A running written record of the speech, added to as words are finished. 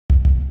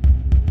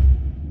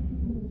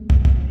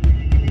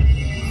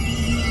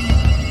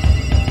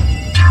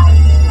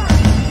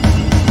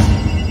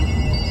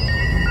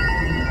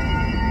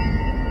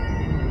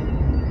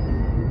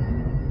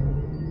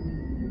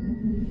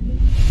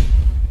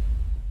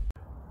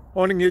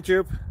Morning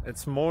YouTube,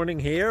 it's morning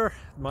here.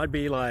 It might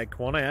be like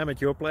 1 a.m.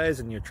 at your place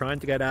and you're trying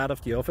to get out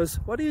of the office.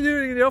 What are you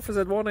doing in the office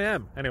at 1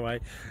 a.m? Anyway,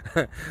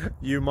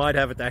 you might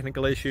have a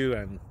technical issue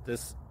and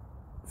this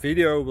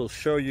video will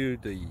show you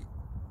the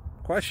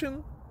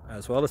question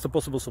as well as the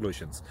possible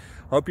solutions.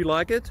 Hope you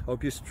like it,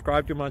 hope you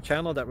subscribe to my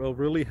channel. That will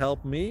really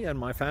help me and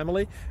my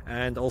family,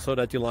 and also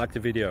that you like the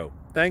video.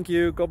 Thank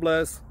you, God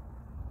bless.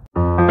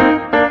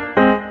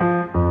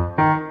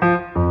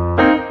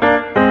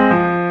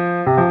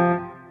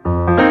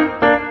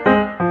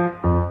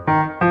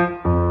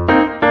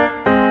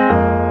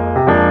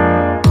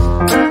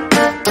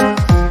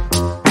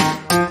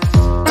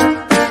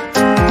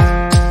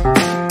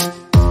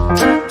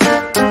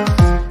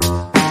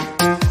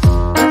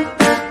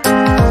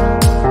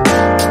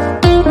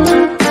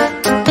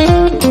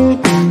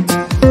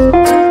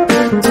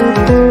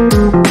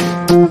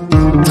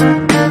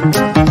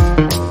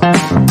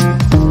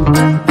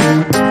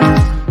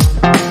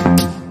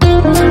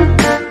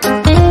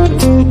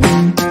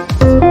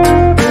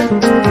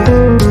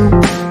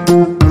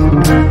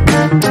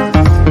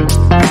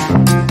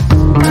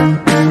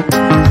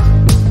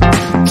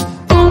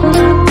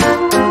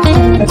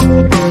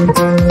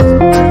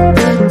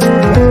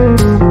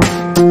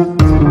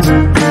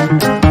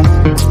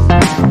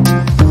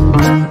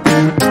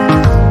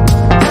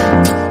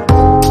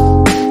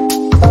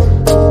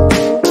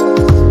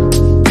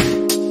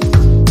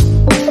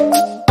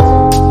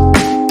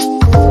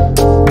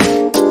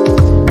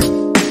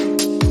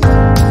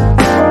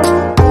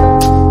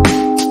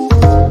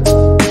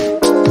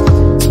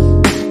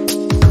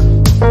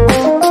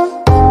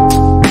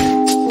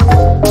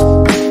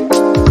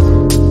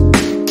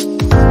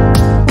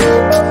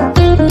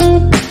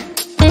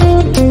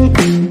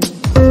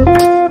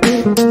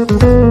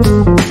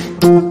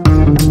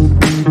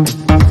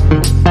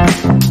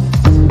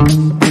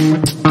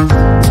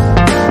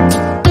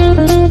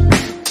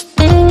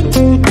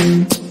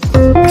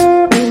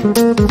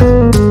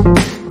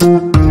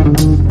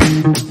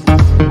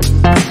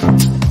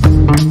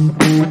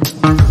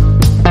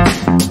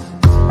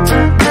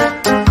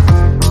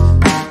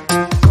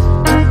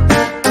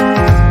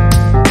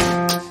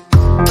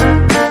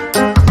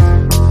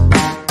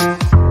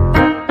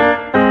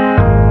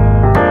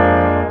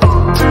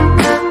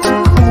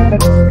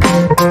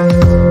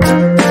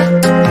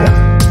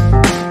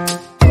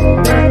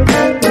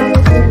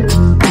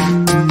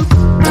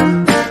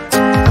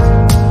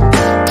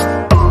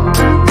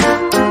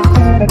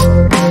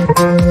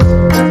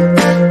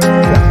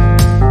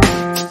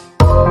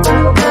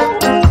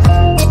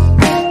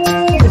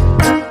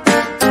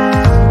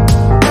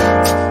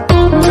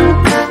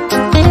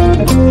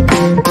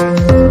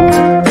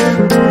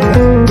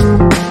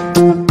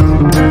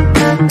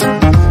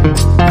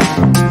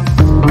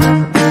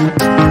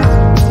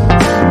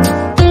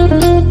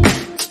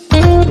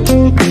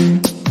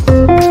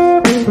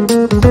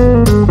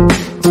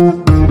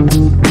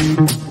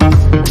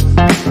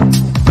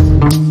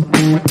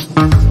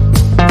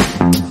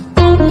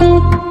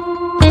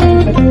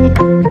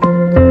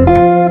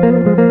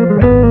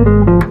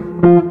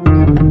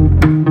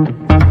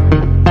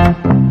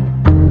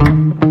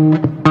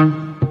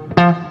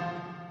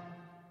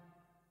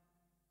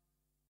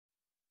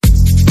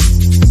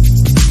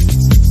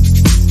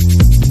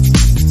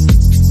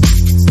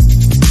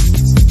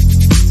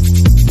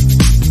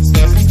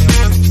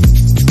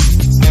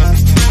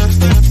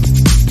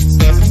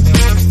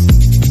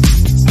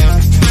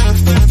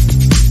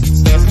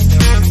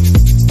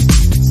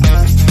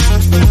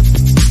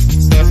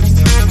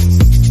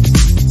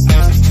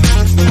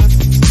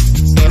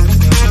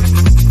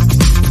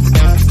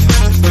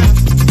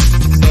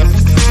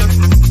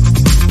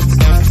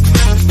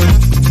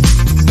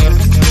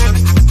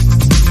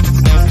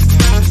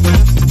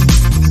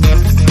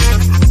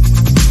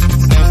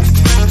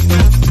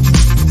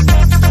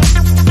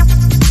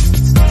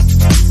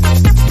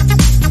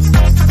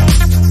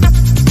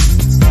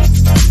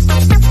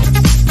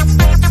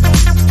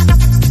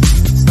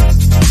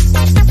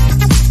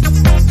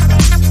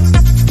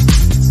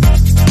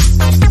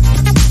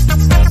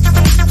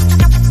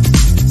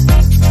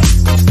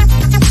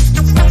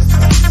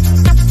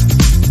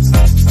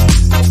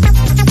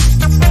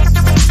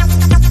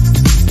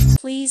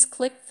 Please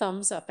click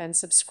thumbs up and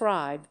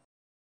subscribe.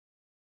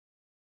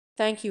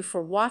 Thank you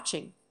for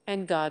watching,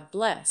 and God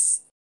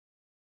bless.